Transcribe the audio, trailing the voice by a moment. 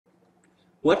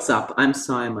What's up? I'm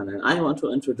Simon and I want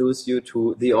to introduce you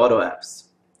to the AutoApps.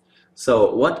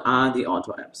 So what are the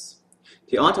AutoApps?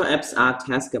 The AutoApps are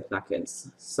Tasker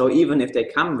plugins. So even if they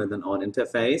come with an own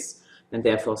interface and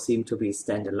therefore seem to be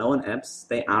standalone apps,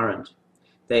 they aren't.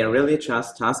 They are really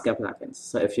just Tasker plugins.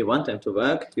 So if you want them to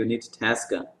work, you need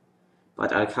Tasker.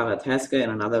 But I'll cover Tasker in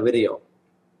another video.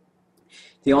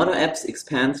 The AutoApps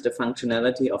expand the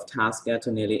functionality of Tasker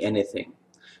to nearly anything.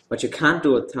 What you can't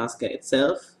do with Tasker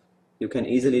itself, you can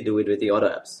easily do it with the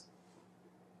AutoApps.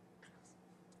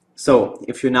 So,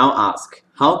 if you now ask,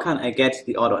 how can I get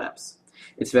the AutoApps?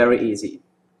 It's very easy.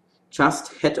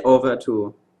 Just head over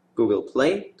to Google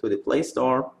Play, to the Play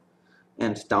Store,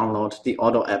 and download the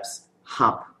AutoApps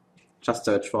Hub. Just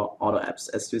search for AutoApps,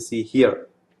 as you see here.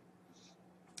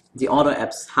 The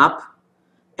AutoApps Hub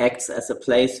acts as a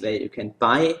place where you can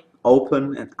buy,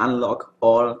 open, and unlock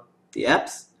all the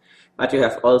apps, but you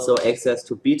have also access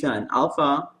to beta and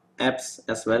alpha apps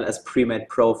as well as pre-made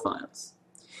profiles.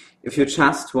 If you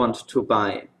just want to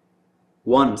buy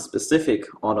one specific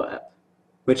auto app,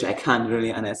 which I can't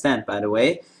really understand by the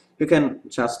way, you can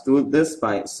just do this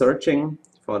by searching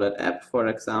for that app, for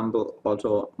example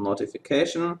auto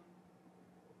notification,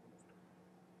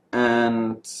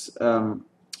 and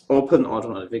open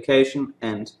auto notification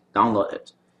and download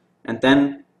it, and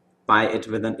then buy it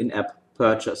with an in-app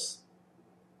purchase.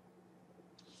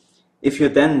 If you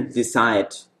then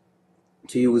decide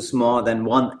to use more than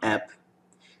one app,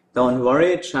 don't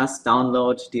worry, just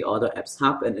download the AutoApps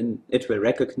Hub and it will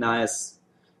recognize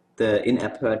the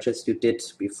in-app purchase you did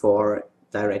before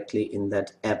directly in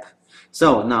that app.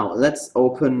 So now let's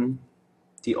open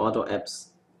the AutoApps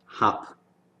Hub.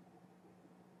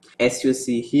 As you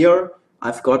see here,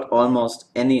 I've got almost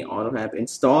any auto app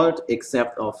installed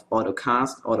except of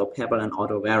AutoCast, AutoPebble, and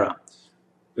AutoVera,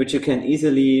 which you can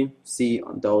easily see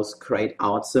on those grayed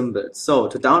out symbols. So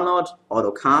to download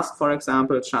AutoCast, for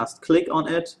example, just click on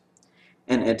it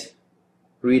and it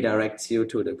redirects you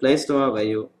to the Play Store where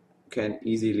you can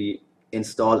easily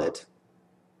install it.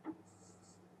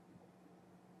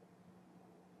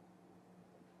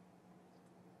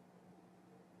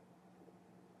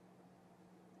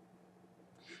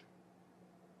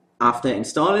 After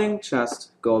installing,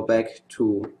 just go back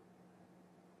to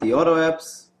the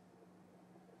AutoApps,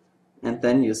 and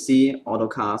then you see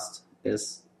AutoCast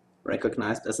is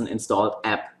recognized as an installed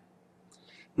app.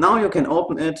 Now you can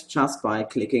open it just by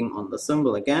clicking on the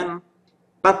symbol again,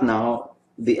 but now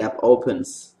the app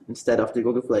opens instead of the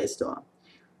Google Play Store.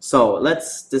 So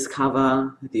let's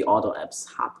discover the AutoApps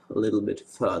Hub a little bit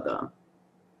further.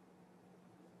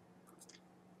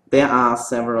 There are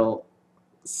several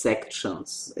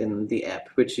sections in the app,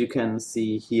 which you can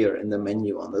see here in the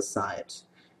menu on the side.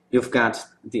 You've got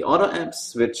the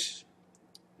AutoApps, which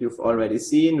you've already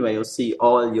seen, where you see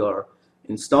all your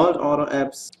installed auto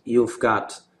apps. You've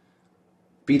got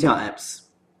beta apps.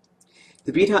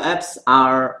 The beta apps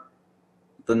are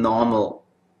the normal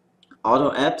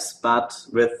auto apps, but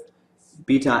with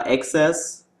beta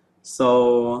access,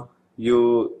 so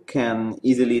you can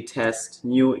easily test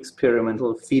new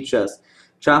experimental features.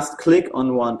 Just click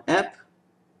on one app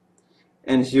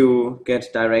and you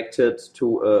get directed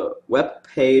to a web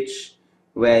page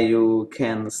where you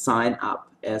can sign up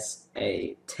as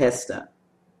a tester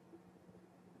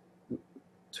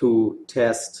to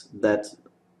test that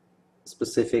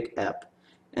specific app,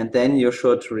 and then you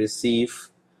should receive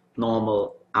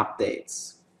normal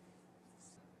updates.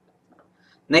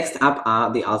 Next up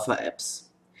are the alpha apps.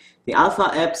 The alpha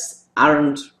apps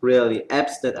aren't really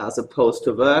apps that are supposed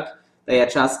to work. They are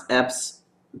just apps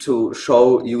to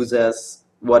show users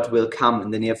what will come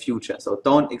in the near future. So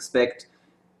don't expect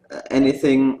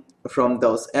anything from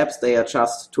those apps. They are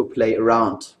just to play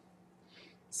around.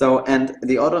 So, and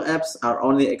the auto apps are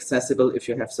only accessible if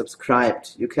you have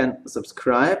subscribed. You can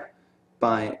subscribe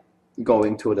by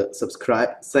going to the subscribe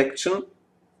section.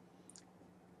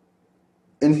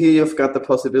 And here you've got the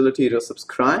possibility to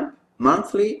subscribe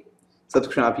monthly,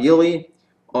 subscribe yearly,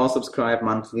 or subscribe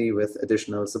monthly with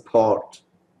additional support.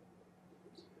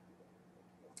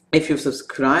 If you've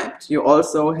subscribed, you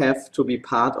also have to be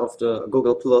part of the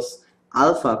Google Plus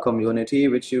Alpha community,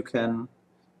 which you can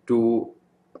do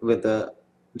with the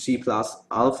G plus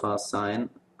alpha sign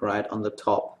right on the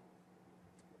top.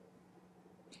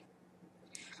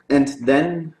 And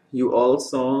then you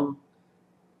also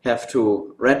have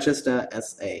to register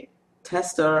as a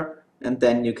tester, and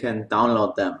then you can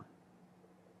download them.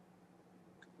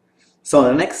 So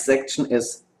the next section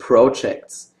is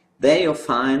projects. There you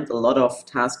find a lot of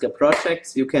Tasker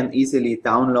projects you can easily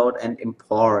download and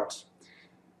import.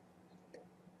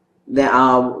 There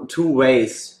are two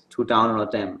ways to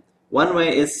download them. One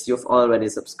way is you've already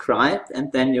subscribed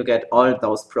and then you get all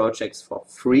those projects for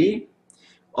free.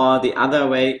 Or the other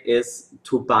way is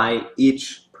to buy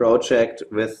each project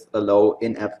with a low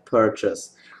in-app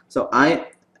purchase. So I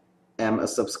am a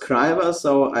subscriber,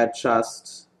 so I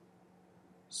just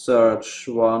search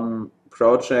one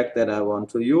project that I want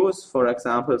to use. For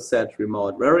example, set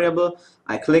remote variable.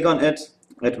 I click on it,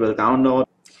 it will download.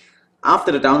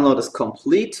 After the download is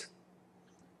complete,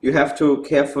 you have to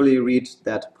carefully read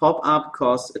that pop-up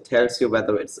because it tells you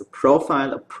whether it's a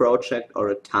profile, a project, or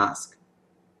a task.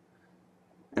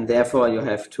 And therefore you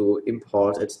have to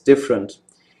import it different.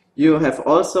 You have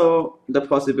also the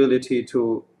possibility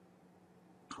to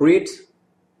read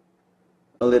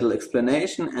a little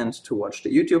explanation and to watch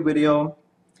the YouTube video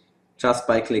just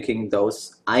by clicking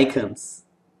those icons.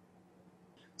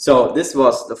 So this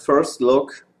was the first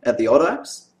look at the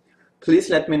AutoApps. Please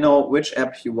let me know which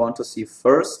app you want to see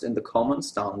first in the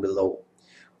comments down below.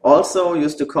 Also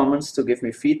use the comments to give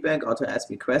me feedback or to ask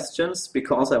me questions,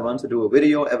 because I want to do a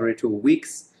video every 2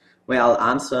 weeks where I'll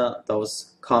answer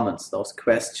those comments, those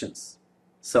questions.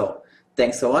 So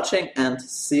thanks for watching and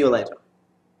see you later.